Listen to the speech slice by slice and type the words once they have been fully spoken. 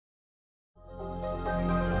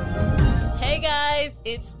guys,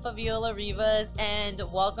 it's Fabiola Rivas, and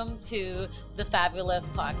welcome to the Fabulous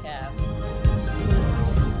Podcast.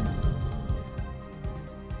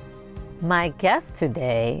 My guest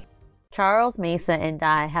today, Charles Mesa and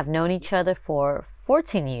I have known each other for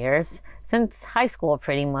 14 years, since high school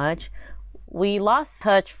pretty much. We lost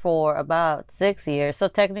touch for about 6 years, so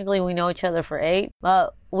technically we know each other for 8,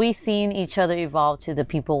 but we've seen each other evolve to the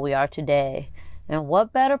people we are today. And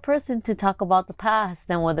what better person to talk about the past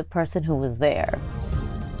than with the person who was there?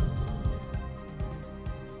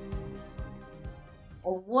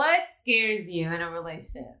 What scares you in a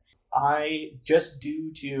relationship? I, just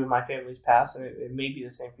due to my family's past, and it may be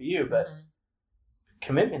the same for you, but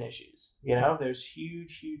commitment issues. You know, there's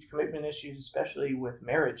huge commitment issues, especially with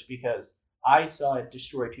marriage, because I saw it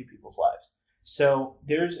destroy two people's lives. So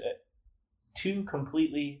there's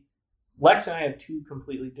Lex and I have two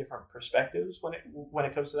completely different perspectives when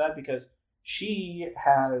it comes to that, because she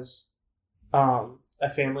has a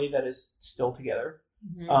family that is still together,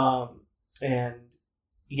 and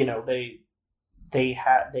you know they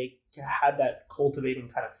had that cultivating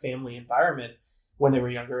kind of family environment when they were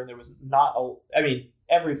younger, and there was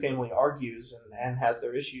every family argues and has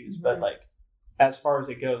their issues, but like as far as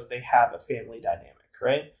it goes, they have a family dynamic,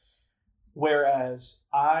 right? Whereas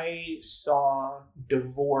I saw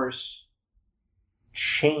divorce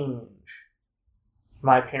change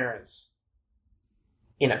my parents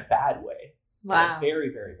in a bad way. Wow. In a very,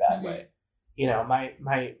 very bad way. You know, my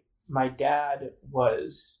dad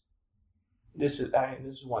was, this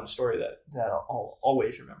is one story that I'll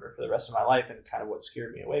always remember for the rest of my life, and kind of what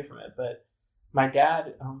scared me away from it. But my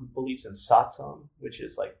dad believes in satsang, which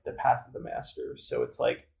is like the path of the master. So it's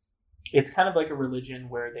kind of like a religion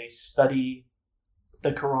where they study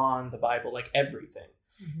the Quran, the Bible, like everything,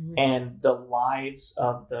 and the lives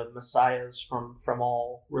of the messiahs from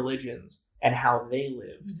all religions and how they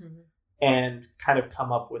lived, and kind of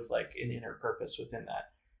come up with like an inner purpose within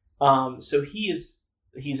that. So he's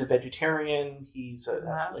a vegetarian. He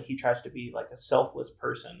tries to be like a selfless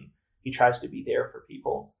person. He tries to be there for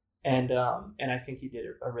people. And I think he did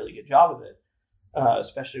a really good job of it,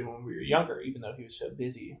 especially when we were younger, even though he was so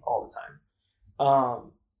busy all the time.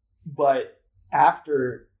 But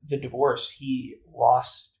after the divorce, he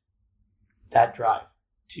lost that drive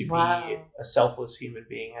to be a selfless human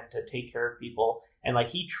being and to take care of people. And like,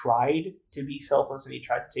 he tried to be selfless and he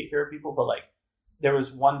tried to take care of people, but like, there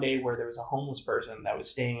was one day where there was a homeless person that was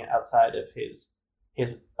staying outside of his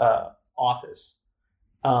office.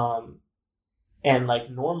 And like,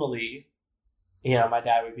 normally, you know, my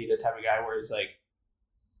dad would be the type of guy where he's like,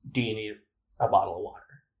 do you need a bottle of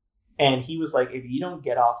water? And he was like, if you don't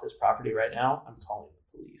get off this property right now, I'm calling the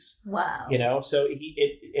police. Wow. You know, so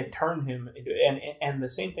it turned him into, and the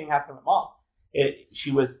same thing happened with mom. She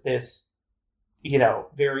was this, you know,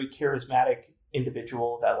 very charismatic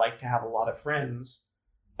individual that liked to have a lot of friends,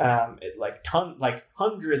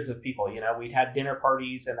 hundreds of people. You know, we'd have dinner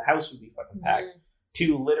parties and the house would be fucking packed.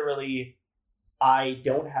 To literally, I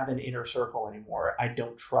don't have an inner circle anymore. I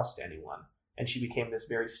don't trust anyone. And she became this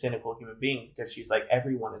very cynical human being, because she's like,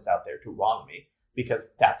 everyone is out there to wrong me,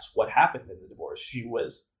 because that's what happened in the divorce. She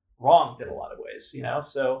was wronged in a lot of ways, you know?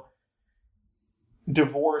 So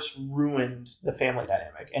divorce ruined the family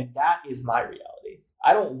dynamic. And that is my reality.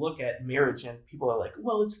 I don't look at marriage and people are like,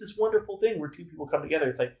 well, it's this wonderful thing where two people come together.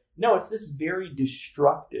 It's like, no, it's this very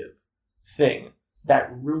destructive thing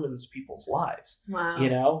that ruins people's lives. Wow. You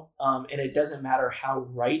know? And it doesn't matter how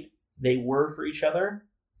right they were for each other.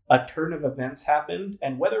 A turn of events happened,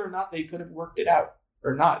 and whether or not they could have worked it out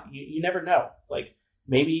or not, you never know. Like,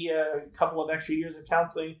 maybe a couple of extra years of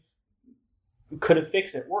counseling could have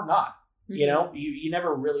fixed it or not. You know, you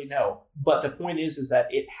never really know. But the point is that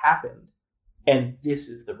it happened, and this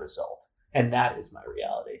is the result. And that is my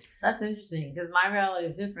reality. That's interesting, because my reality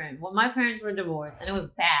is different. When my parents were divorced, and it was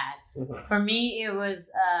bad, for me, it was,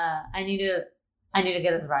 I need to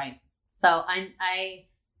get this right. So I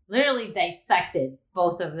literally dissected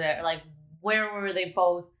both of their, like, where were they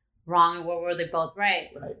both wrong and where were they both right.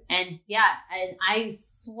 And and I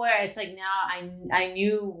swear, it's like, now I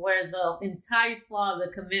knew where the entire flaw of the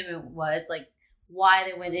commitment was, like, why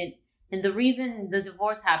they went in. And the reason the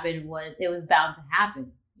divorce happened was it was bound to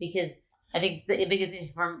happen, because I think the biggest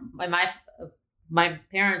issue from my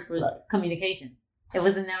parents was communication. It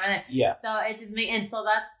was never there. Yeah. So it just and so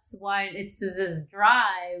that's why it's just this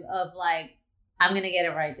drive of like, I'm going to get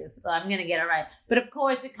it right. I'm going to get it right. But of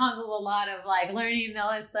course, it comes with a lot of like learning and all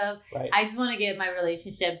that stuff. Right. I just want to get my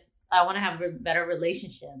relationships. I want to have better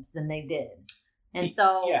relationships than they did. And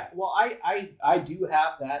so. Yeah. Well, I do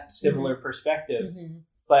have that similar perspective.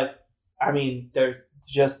 But I mean, there's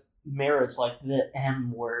just marriage, like the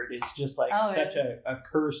M word, is just like Oh, such really? a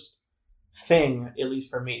cursed thing, at least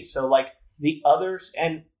for me. So like the others,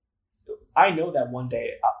 and I know that one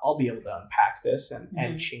day I'll be able to unpack this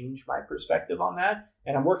and change my perspective on that.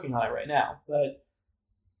 And I'm working on it right now, but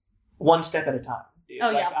one step at a time. Dude.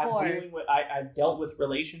 Oh, like, yeah, of course. I've dealt with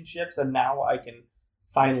relationships, and now I can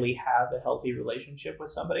finally have a healthy relationship with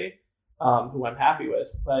somebody who I'm happy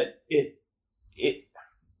with. But it,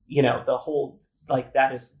 the whole, like,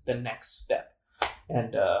 that is the next step,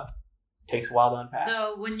 and takes a while to unpack.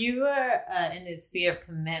 So when you were in this fear of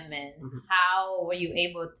commitment, how were you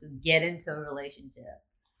able to get into a relationship?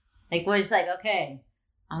 Like, was it like, okay,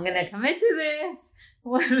 I'm gonna commit to this?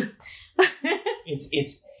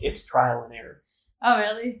 It's trial and error. Oh,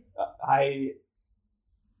 really? I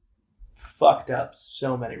fucked up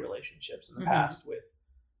so many relationships in the past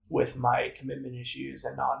with my commitment issues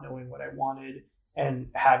and not knowing what I wanted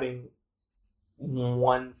and having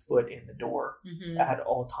one foot in the door at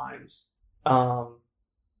all times. Or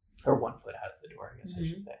one foot out of the door, I guess I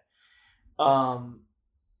should say.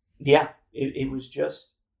 It was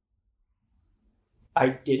just, I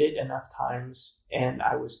did it enough times and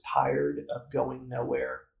I was tired of going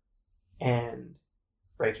nowhere and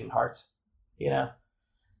breaking hearts,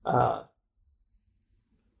 I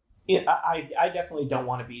definitely don't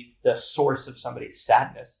want to be the source of somebody's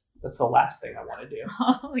sadness. That's the last thing I want to do.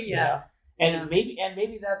 Oh, yeah. And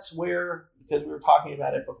maybe that's where, because we were talking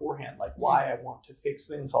about it beforehand, like why I want to fix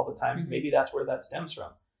things all the time. Maybe that's where that stems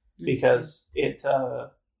from, because it's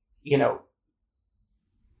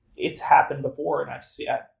happened before, and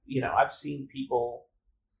I've seen people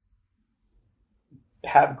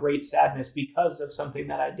have great sadness because of something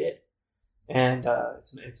that I did, and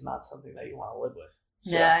it's not something that you want to live with.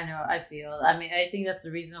 So. Yeah, I know. I feel. I mean, I think that's the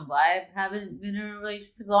reason why I haven't been in a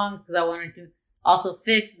relationship for so long, because I wanted to also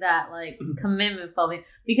fix that like commitment for me.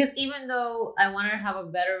 Because even though I wanted to have a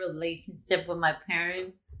better relationship with my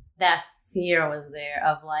parents, that fear was there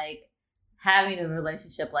of like having a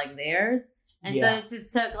relationship like theirs. And so it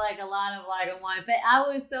just took like a lot of like one. But I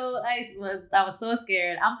was so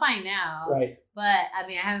scared. I'm fine now. Right. But I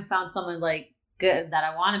mean, I haven't found someone like good that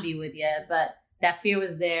I want to be with yet. But that fear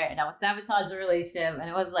was there, and I would sabotage the relationship. And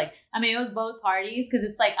it was like, I mean, it was both parties, because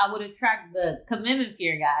it's like I would attract the commitment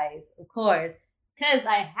fear guys, of course, because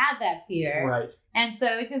I had that fear. Right. And so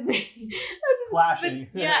it just clashing.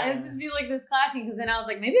 Yeah, it would just be like this clashing, because then I was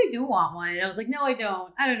like, maybe I do want one. And I was like, no, I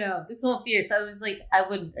don't. I don't know. This whole fear. So it was like, I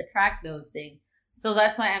would attract those things. So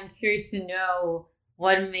that's why I'm curious to know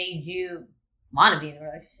what made you want to be in a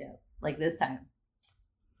relationship like this time.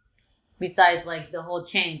 Besides like the whole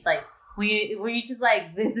change. Like, were you just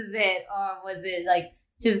like, this is it? Or was it like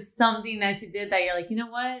just something that she did that you're like, you know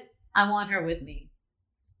what? I want her with me.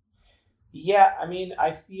 Yeah, I mean,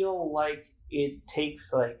 I feel like it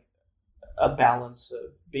takes like a balance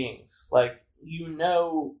of beings. Like,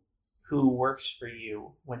 who works for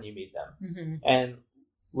you when you meet them. And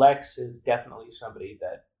Lex is definitely somebody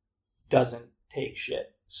that doesn't take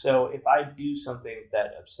shit. So if I do something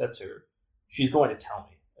that upsets her, she's going to tell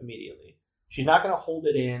me immediately. She's not going to hold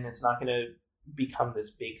it in. It's not going to become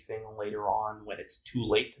this big thing later on when it's too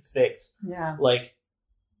late to fix. Yeah. Like,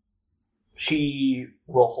 she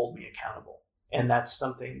will hold me accountable. And that's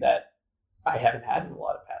something that I haven't had in a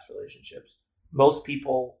lot of past relationships. Most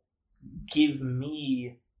people give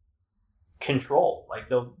me control. Like,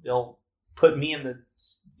 they'll put me in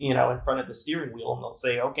in front of the steering wheel, and they'll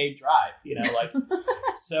say, okay, drive, like,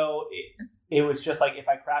 so it was just like, if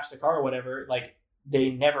I crashed the car or whatever, like, they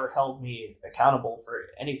never held me accountable for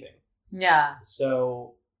anything. Yeah.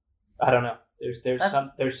 So I don't know.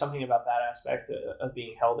 There's something about that aspect of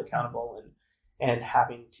being held accountable and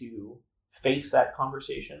having to face that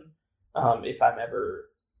conversation. If I'm ever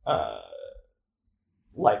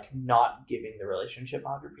like not giving the relationship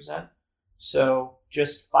 100%. So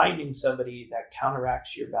just finding somebody that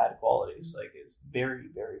counteracts your bad qualities is very,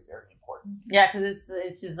 very, very important. Yeah, because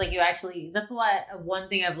it's just like that's why one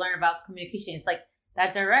thing I've learned about communication, it's like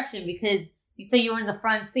that direction, because you say you were in the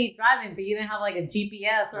front seat driving, but you didn't have like a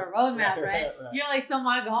GPS or a roadmap, right? You're like, so am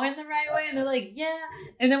I going the right way? And they're like, yeah.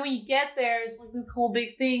 And then when you get there, it's like this whole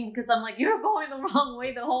big thing, because I'm like, you're going the wrong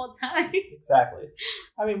way the whole time. Exactly.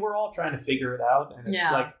 I mean, we're all trying to figure it out, and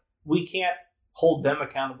it's like, we can't hold them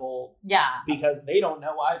accountable because they don't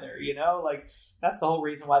know either, like, that's the whole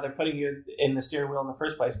reason why they're putting you in the steering wheel in the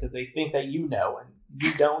first place, because they think that and you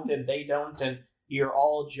don't, and they don't, and you're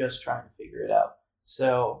all just trying to figure it out.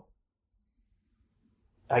 So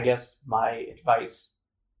I guess my advice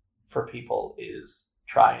for people is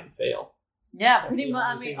try and fail. Yeah, pretty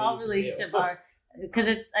much. I mean, all relationships are,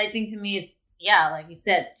 because I think to me, it's, like you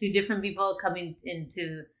said, two different people coming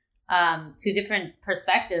into two different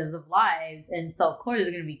perspectives of lives, and so of course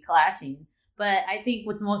there's going to be clashing. But I think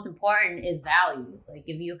what's most important is values. Like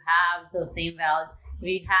if you have those same values,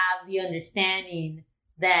 if you have the understanding,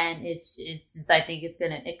 then it's just, I think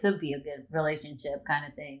it could be a good relationship kind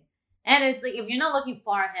of thing. And it's like if you're not looking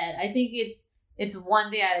far ahead, I think it's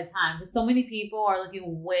one day at a time. Because so many people are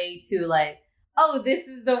looking way too like, oh, this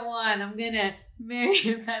is the one, I'm gonna marry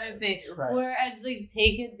him kind of thing. Right. Whereas like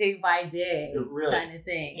take it day by day kind of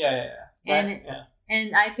thing. Yeah.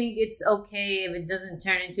 And I think it's okay if it doesn't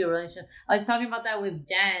turn into a relationship. I was talking about that with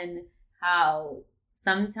Jen, how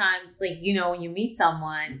sometimes, like, you know, when you meet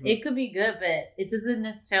someone, it could be good, but it doesn't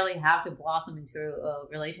necessarily have to blossom into a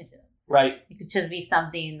relationship. Right. It could just be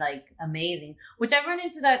something, like, amazing. Which I've run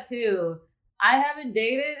into that, too. I haven't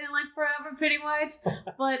dated in, like, forever, pretty much.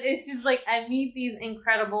 But it's just, like, I meet these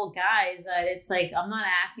incredible guys that it's, like, I'm not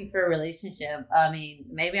asking for a relationship. I mean,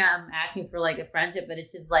 maybe I'm asking for, like, a friendship, but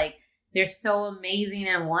it's just, like, they're so amazing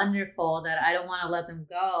and wonderful that I don't want to let them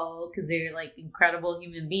go because they're like incredible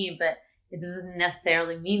human being, but it doesn't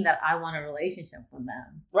necessarily mean that I want a relationship with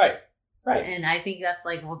them. Right. And I think that's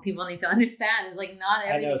like what people need to understand is like not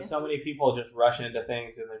everything. I know so many people just rush into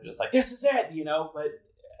things and they're just like, this is it, you know, but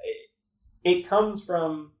it comes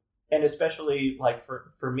from, and especially like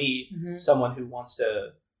for me, someone who wants to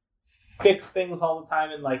fix things all the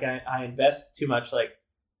time and like I invest too much, like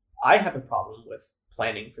I have a problem with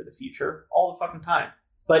planning for the future all the fucking time,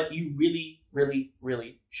 but you really, really,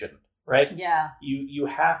 really shouldn't, right? Yeah. You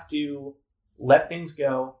have to let things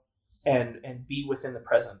go and be within the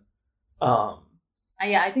present.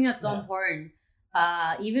 Yeah, I think that's so important.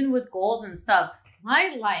 Even with goals and stuff,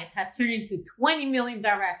 my life has turned into 20 million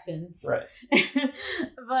directions. Right.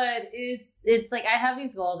 But it's like I have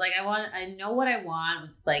these goals. Like I know what I want,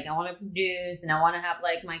 which is like I want to produce and I want to have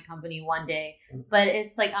like my company one day. But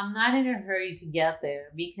it's like I'm not in a hurry to get there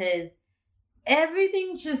because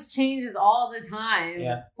everything just changes all the time.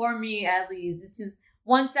 Yeah. For me, at least. It's just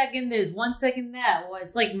 1 second this, 1 second that. Well,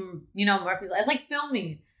 it's like, you know, Murphy's Law. It's like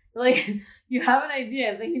filming. Like you have an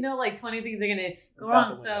idea, but you know, like 20 things are gonna go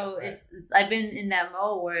wrong. So right. it's I've been in that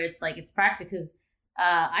mode where it's like it's practice because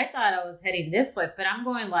I thought I was heading this way, but I'm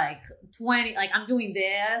going like 20. Like I'm doing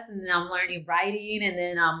this, and then I'm learning writing, and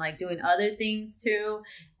then I'm like doing other things too.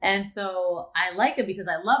 And so I like it because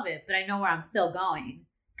I love it, but I know where I'm still going,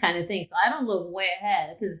 kind of thing. So I don't look way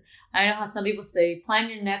ahead because I know how some people say plan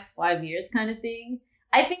your next 5 years, kind of thing.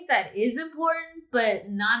 I think that is important, but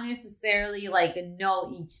not necessarily like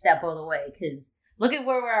know each step of the way. Because look at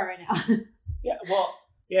where we are right now. Yeah, well,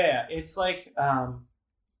 yeah. It's like,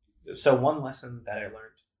 so one lesson that I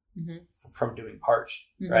learned from doing Parched,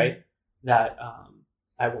 right, that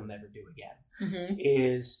I will never do again,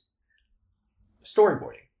 is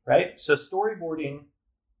storyboarding, right? So storyboarding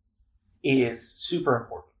is super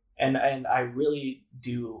important. And I really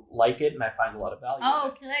do like it, and I find a lot of value. Oh,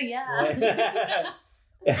 okay, yeah.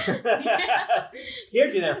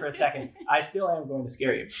 Scared you there for a second. I still am going to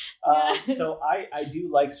scare you. So I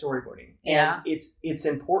do like storyboarding. And it's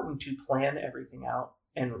important to plan everything out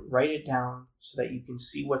and write it down so that you can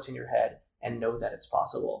see what's in your head and know that it's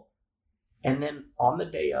possible. And then on the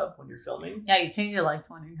day of when you're filming, you change it like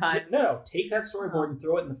 20 times. No, take that storyboard and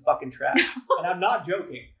throw it in the fucking trash. And I'm not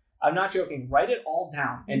joking. Write it all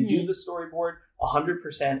down and do the storyboard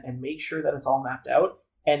 100% and make sure that it's all mapped out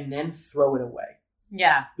and then throw it away.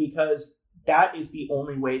 Yeah. Because that is the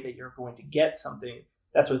only way that you're going to get something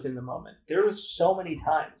that's within the moment. There was so many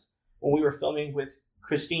times when we were filming with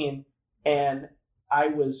Christine and I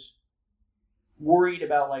was worried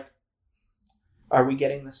about like, are we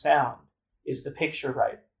getting the sound? Is the picture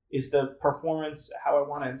right? Is the performance how I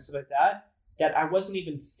want it and stuff like that? That I wasn't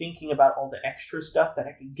even thinking about all the extra stuff that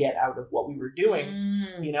I could get out of what we were doing,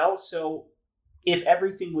 you know? So if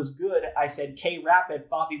everything was good, I said, K rapid,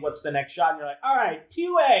 Fabi, what's the next shot? And you're like, all right,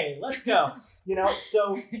 2A, let's go. You know,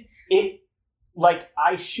 so it, like,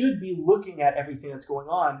 I should be looking at everything that's going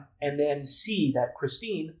on and then see that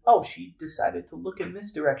Christine, she decided to look in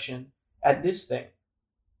this direction at this thing.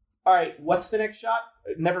 All right, what's the next shot?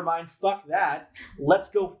 Never mind, fuck that.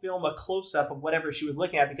 Let's go film a close-up of whatever she was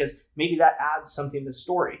looking at because maybe that adds something to the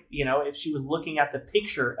story. You know, if she was looking at the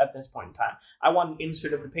picture at this point in time, I want an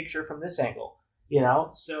insert of the picture from this angle, you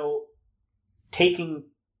know? So taking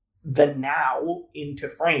the now into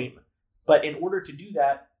frame. But in order to do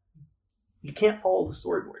that, you can't follow the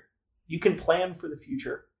storyboard. You can plan for the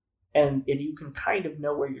future and you can kind of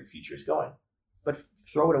know where your future is going, but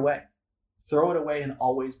throw it away. Throw it away and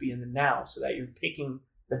always be in the now so that you're picking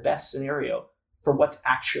the best scenario for what's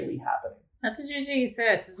actually happening. That's what you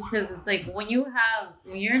said, because it's like when you're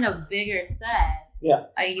in a bigger set, Yeah.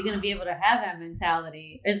 Are you going to be able to have that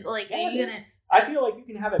mentality? It's like, are you going to... I feel like you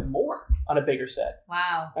can have it more on a bigger set.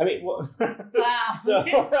 Wow. I mean, well, wow. So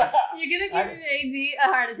you're gonna give your AD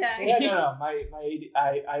a heart attack. Yeah, no. My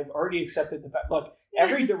AD, I've already accepted the fact. Look,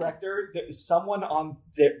 every director, someone on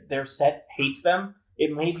their set hates them.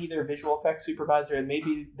 It may be their visual effects supervisor. It may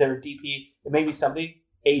be their DP. It may be somebody.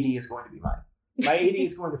 AD is going to be mine. My AD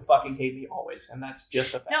is going to fucking hate me always, and that's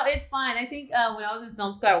just a fact. No, it's fine. I think when I was in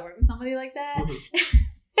film school, I worked with somebody like that. Mm-hmm.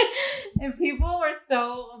 And people were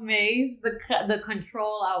so amazed the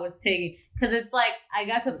control I was taking, because it's like I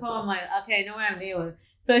got to put on my okay, I know what I'm dealing with.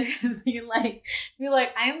 So just be like,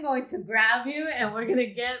 I am going to grab you, and we're gonna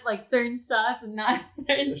get like certain shots and not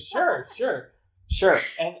certain. Sure.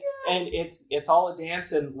 And it's all a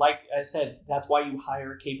dance, and like I said, that's why you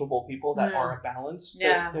hire capable people that are a balance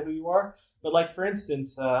to who you are. But like for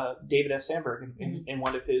instance, David F. Sandberg in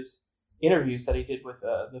one of his interviews that he did with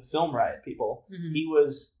the Film Riot people, he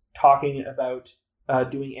was talking about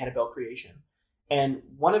doing Annabelle creation. And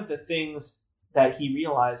one of the things that he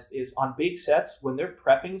realized is on big sets, when they're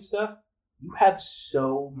prepping stuff, you have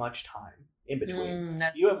so much time in between.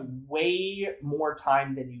 You have way more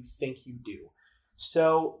time than you think you do.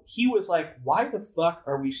 So he was like, why the fuck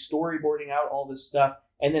are we storyboarding out all this stuff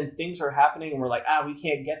and then things are happening and we're like, we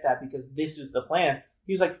can't get that because this is the plan.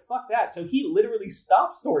 He's like, fuck that. So he literally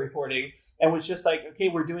stopped storyboarding and was just like, okay,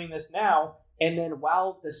 we're doing this now. And then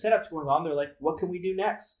while the setup's going on, they're like, what can we do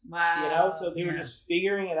next? Wow. So they were just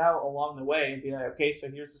figuring it out along the way and be like, okay, so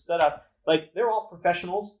here's the setup. Like, they're all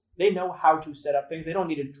professionals. They know how to set up things. They don't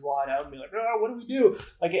need to draw it out and be like, what do we do?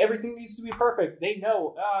 Like, everything needs to be perfect. They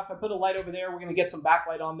know, if I put a light over there, we're going to get some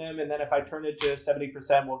backlight on them. And then if I turn it to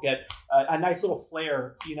 70%, we'll get a nice little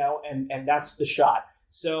flare, and that's the shot.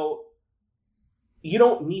 So you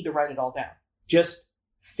don't need to write it all down. Just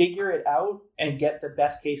figure it out and get the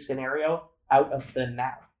best case scenario out of the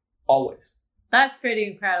now. Always. That's pretty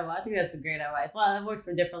incredible. I think that's a great advice. Well, it works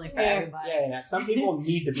differently for everybody. Yeah. Some people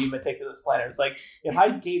need to be meticulous planners. Like, if I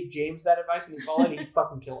gave James that advice and he followed it, he'd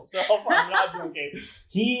fucking kill himself. I'm not joking.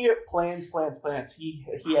 He plans. He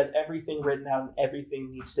has everything written out, and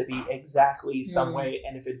everything needs to be exactly some way.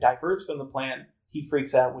 And if it diverts from the plan, he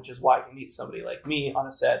freaks out, which is why he needs somebody like me on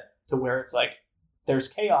a set to where it's like, there's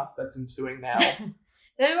chaos that's ensuing now.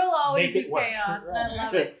 There will always be chaos, and I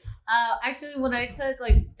love it. Actually, when I took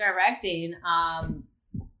directing, I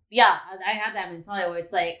had that mentality where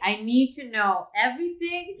it's like I need to know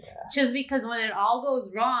everything, just because when it all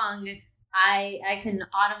goes wrong, I can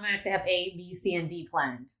automatically have A, B, C, and D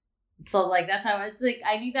planned. So that's how it's like.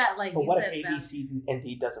 I need that But what if A, B, C, and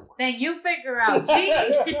D doesn't work? Then you figure out G.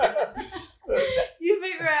 You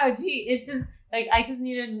figure out G. It's just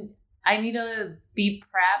I need to be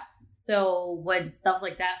prepped. So when stuff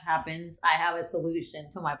like that happens, I have a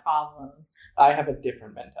solution to my problem. I have a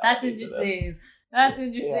different mentality. That's interesting. That's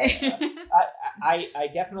interesting. Yeah. I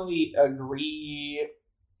definitely agree.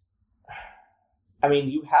 I mean,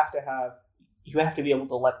 you have to be able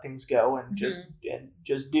to let things go and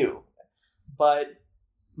just do. But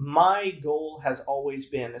my goal has always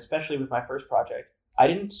been, especially with my first project, I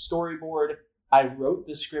didn't storyboard. I wrote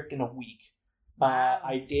the script in a week. Wow.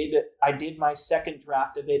 I did my second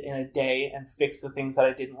draft of it in a day and fixed the things that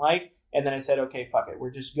I didn't like. And then I said, okay, fuck it. We're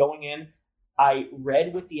just going in. I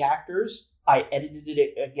read with the actors. I edited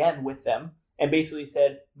it again with them and basically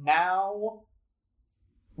said, now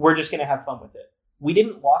we're just going to have fun with it. We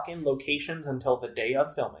didn't lock in locations until the day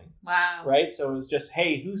of filming. Wow. Right? So it was just,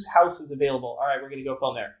 hey, whose house is available? All right, we're going to go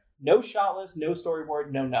film there. No shot list, no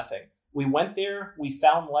storyboard, no nothing. We went there. We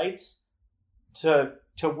found lights to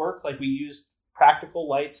work. Like, we used practical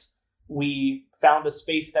lights. We found a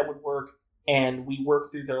space that would work, and we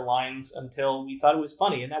worked through their lines until we thought it was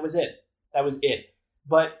funny, and that was it.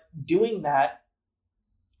 But doing that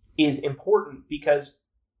is important because,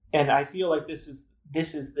 and I feel like this is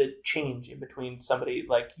the change in between somebody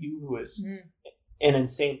like you who is an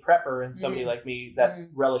insane prepper and somebody like me that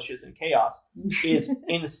relishes in chaos, is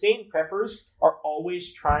insane preppers are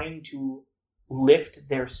always trying to lift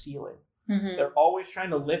their ceiling. They're always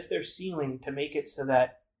trying to lift their ceiling to make it so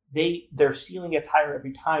that their ceiling gets higher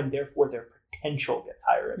every time, therefore their potential gets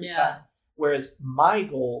higher every time. Whereas my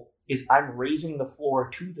goal is I'm raising the floor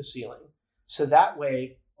to the ceiling. So that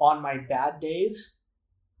way, on my bad days,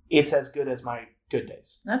 it's as good as my good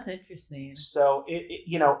days. That's interesting. So,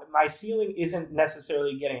 my ceiling isn't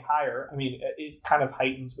necessarily getting higher. I mean, it kind of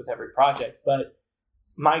heightens with every project, but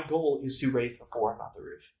my goal is to raise the floor, not the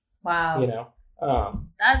roof. Wow.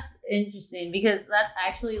 That's interesting because that's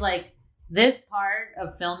actually this part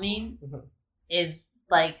of filming is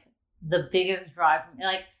the biggest drive for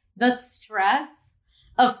me. The stress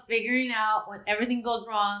of figuring out when everything goes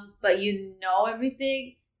wrong, but you know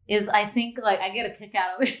everything is, I think, like, I get a kick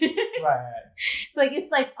out of it. Right. Like,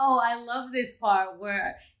 it's like, oh, I love this part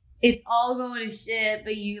where it's all going to shit,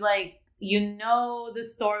 but you, like, you know the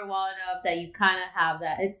story well enough that you kind of have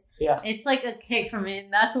that. It's like a kick for me.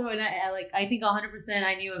 And that's when I think 100%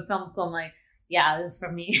 I knew in film school, I'm like, yeah, this is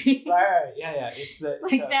for me. Right. Yeah. It's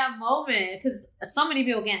that moment, because so many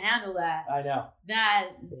people can't handle that. I know.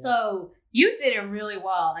 So you did it really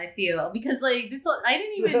well, I feel, because like this whole, I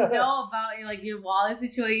didn't even know about your wallet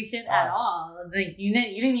situation at all. Like you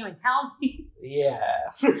didn't even tell me. Yeah.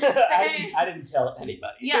 I didn't tell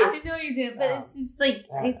anybody. Yeah, I know you did, but it's just like,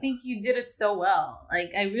 I think you did it so well.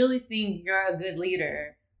 Like, I really think you're a good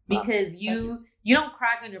leader because you don't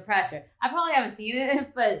crack under pressure. I probably haven't seen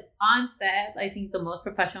it, but on set, I think the most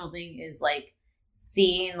professional thing is like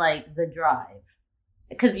seeing like the drive,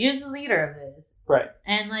 because you're the leader of this. Right.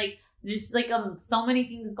 And like, there's like so many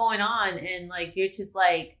things going on, and like you're just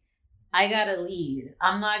like, I gotta lead.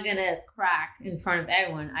 I'm not gonna crack in front of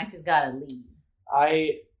everyone. I just gotta lead.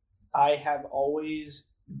 I have always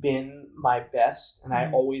been my best, and I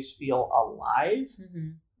always feel alive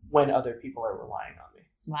when other people are relying on me.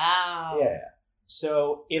 Wow. Yeah.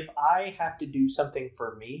 So if I have to do something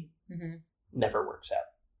for me, never works out.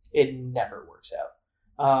 It never works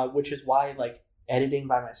out. Which is why like editing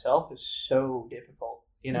by myself is so difficult.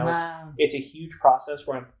 You know, it's a huge process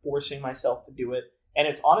where I'm forcing myself to do it. And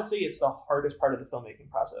it's the hardest part of the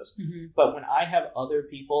filmmaking process. But when I have other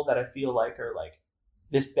people that I feel like are like,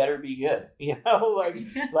 this better be good, you know,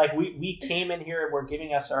 like we came in here and we're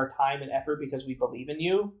giving us our time and effort because we believe in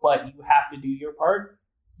you, but you have to do your part.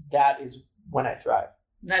 That is when I thrive.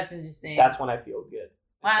 That's interesting. That's when I feel good.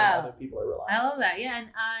 Wow. When other people are relying. I love that. Yeah. And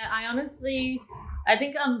I honestly, I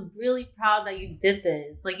think I'm really proud that you did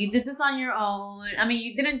this. Like, you did this on your own. I mean,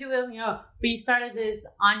 you didn't do it, but you started this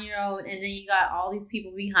on your own, and then you got all these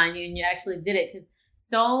people behind you, and you actually did it. Because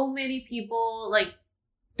so many people, like,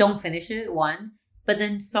 don't finish it, one. But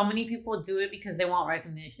then so many people do it because they want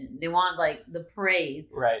recognition. They want, like, the praise.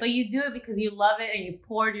 Right. But you do it because you love it, and you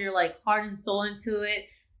poured your, like, heart and soul into it.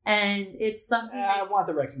 And it's something I want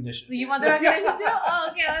the recognition. You want the recognition too? Oh,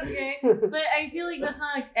 okay, that's great. But I feel like that's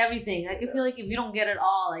not like everything. Like, I feel like if you don't get it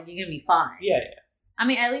all, like, you're gonna be fine. Yeah. I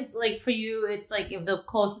mean, at least like for you, it's like if the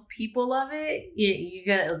closest people love it,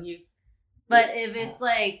 But if it's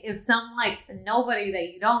like if some like nobody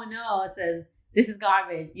that you don't know says this is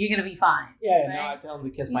garbage, you're gonna be fine. Yeah. Right? No, I tell them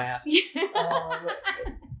to kiss my ass.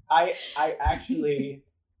 I actually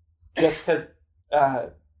just because I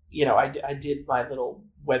did my little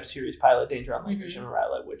web series pilot, Danger on Lake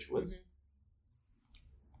Shimmerilla, which was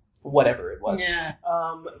whatever it was. Yeah.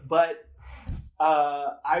 But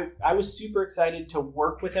I was super excited to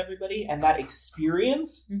work with everybody, and that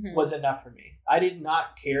experience was enough for me. I did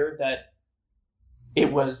not care that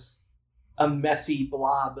it was a messy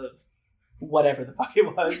blob of whatever the fuck it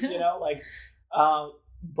was,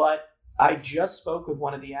 but I just spoke with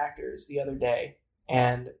one of the actors the other day,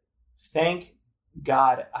 and thank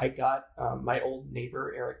God I got my old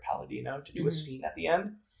neighbor Eric Palladino to do a scene at the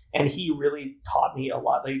end, and he really taught me a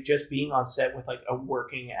lot. Like, just being on set with like a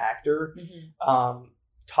working actor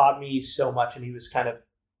taught me so much, and he was kind of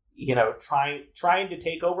trying to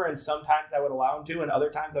take over, and sometimes I would allow him to, and other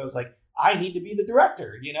times I was like, I need to be the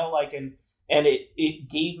director, and it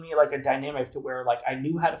gave me like a dynamic to where like I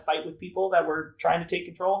knew how to fight with people that were trying to take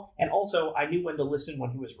control, and also I knew when to listen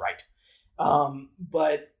when he was right.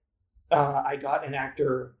 But I got an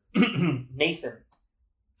actor, Nathan,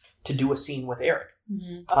 to do a scene with Eric.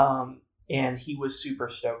 And he was super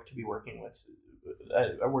stoked to be working with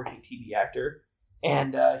a working TV actor.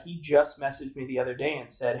 And he just messaged me the other day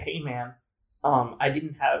and said, hey, man, I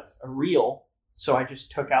didn't have a reel, so I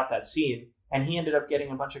just took out that scene. And he ended up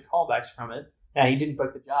getting a bunch of callbacks from it. Now, he didn't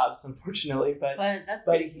book the jobs, unfortunately, but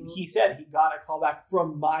he said he got a callback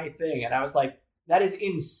from my thing. And I was like, that is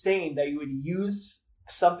insane that you would use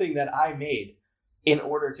something that I made in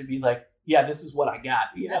order to be like, yeah, this is what I got.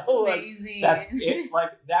 That's amazing. That's it.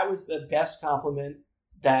 Like, that was the best compliment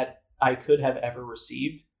that I could have ever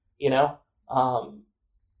received, So, I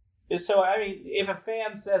mean, if a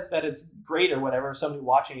fan says that it's great or whatever, somebody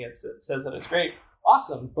watching it says that it's great,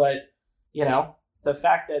 awesome. But, the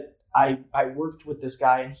fact that I worked with this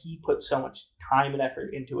guy and he put so much time and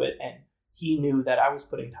effort into it, and he knew that I was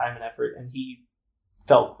putting time and effort, and he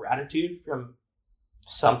felt gratitude from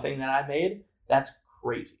something that I made, that's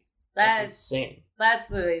crazy. That's insane. That's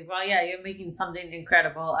really, well, yeah, you're making something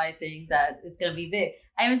incredible. I think that it's going to be big.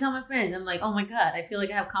 I even tell my friends, I'm like, oh my God, I feel like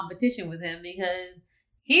I have competition with him because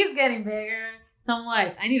he's getting bigger. So I'm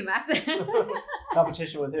like, I need to match that.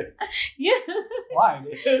 Competition with who? Yeah. Why,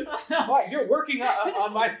 dude? Why? You're working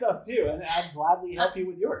on my stuff too, and I'd gladly help you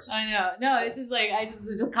with yours. I know. No, it's just like it's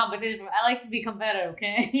just competition. I like to be competitive.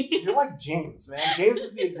 Okay. You're like James, man. James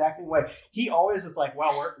is the exact same way. He always is like,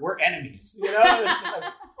 "Well, we're enemies," you know. And it's just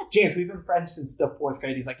like, James, we've been friends since the 4th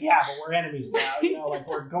grade. He's like, "Yeah, but we're enemies now." You know, like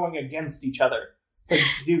we're going against each other. It's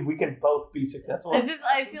like, dude, we can both be successful. It's just,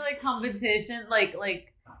 I feel like competition, like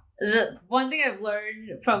the one thing I've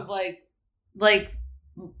learned from like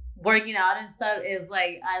working out and stuff is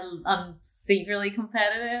like I'm secretly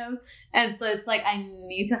competitive, and so it's like I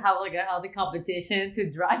need to have like a healthy competition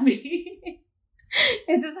to drive me.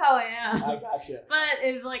 It's just how I am. I gotcha. But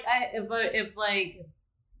if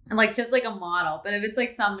just like a model, but if it's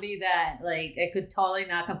like somebody that like I could totally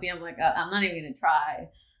not compete, I'm like I'm not even gonna try.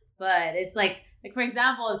 But it's like for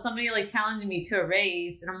example, if somebody like challenged me to a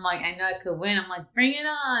race and I'm like, I know I could win, I'm like, bring it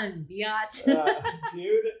on, biatch. Dude.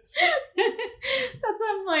 That's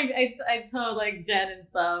what I'm like, I told like Jen and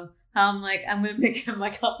stuff, how I'm like, I'm gonna make it my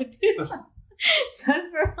competition. Just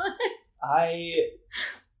for fun.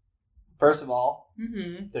 First of all,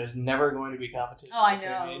 mm-hmm. there's never going to be competition. Oh, I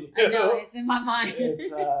know. I know. It's in my mind.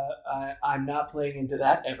 It's I'm not playing into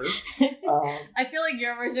that ever. I feel like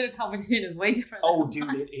your version of competition is way different. Oh, dude,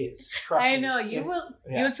 it is. Trust me. I know you will.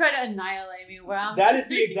 Yeah. You will try to annihilate me. Where I'm. That is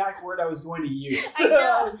the exact word I was going to use. I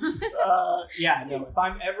know. Yeah, no. If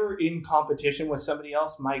I'm ever in competition with somebody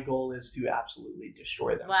else, my goal is to absolutely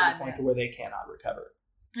destroy them to the point to where they cannot recover.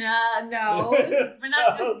 No, we're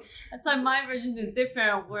not. That's why my version is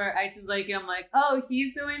different. Where I just like, I'm like, oh,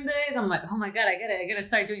 he's doing this. I'm like, oh my god, I gotta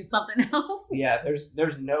start doing something else. Yeah, there's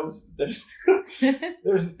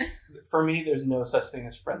for me, there's no such thing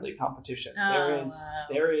as friendly competition.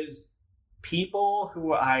 There is people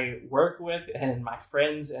who I work with and my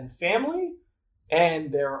friends and family, and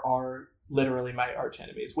there are literally my arch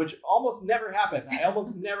enemies, which almost never happen. I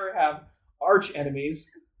almost never have arch enemies.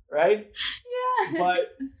 Right? Yeah.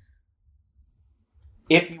 But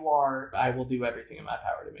if you are, I will do everything in my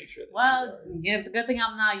power to make sure that the good thing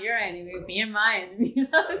I'm not your enemy, but you're my enemy. You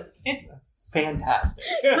know? Fantastic.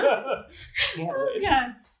 Can't wait.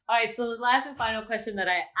 Yeah. All right, so the last and final question that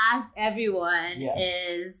I ask everyone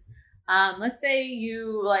is, let's say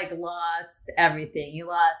you like lost everything. You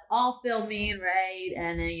lost all filming, right?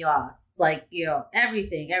 And then you lost like, you know,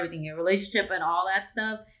 everything, your relationship and all that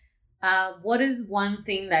stuff. What is one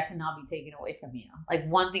thing that cannot be taken away from you? Like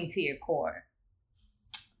one thing to your core.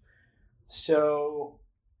 So,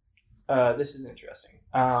 this is interesting.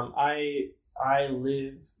 I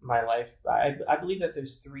live my life. I believe that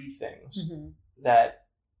there's 3 things mm-hmm. that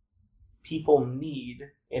people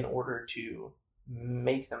need in order to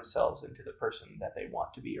make themselves into the person that they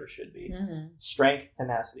want to be or should be. Mm-hmm. Strength,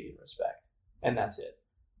 tenacity, and respect. And that's it.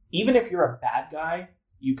 Even if you're a bad guy,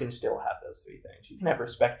 you can still have those 3 things. You can have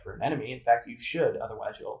respect for an enemy. In fact, you should.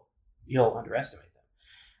 Otherwise, you'll underestimate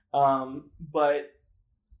them. But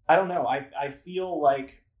I don't know. I feel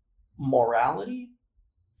like morality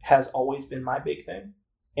has always been my big thing,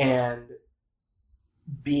 and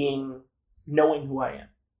knowing who I am.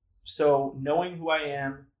 So knowing who I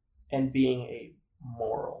am and being a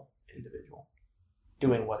moral individual,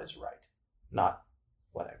 doing what is right, not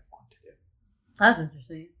what I want to do. That's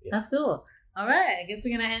interesting. Yeah. That's cool. All right, I guess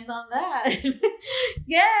we're going to end on that.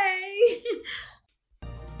 Yay!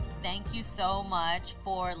 Thank you so much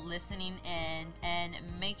for listening in, and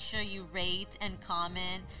make sure you rate and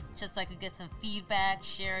comment just so I could get some feedback.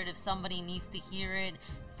 Share it if somebody needs to hear it.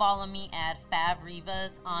 Follow me at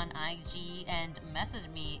FabRivas on IG and message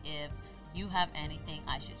me if you have anything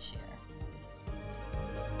I should share.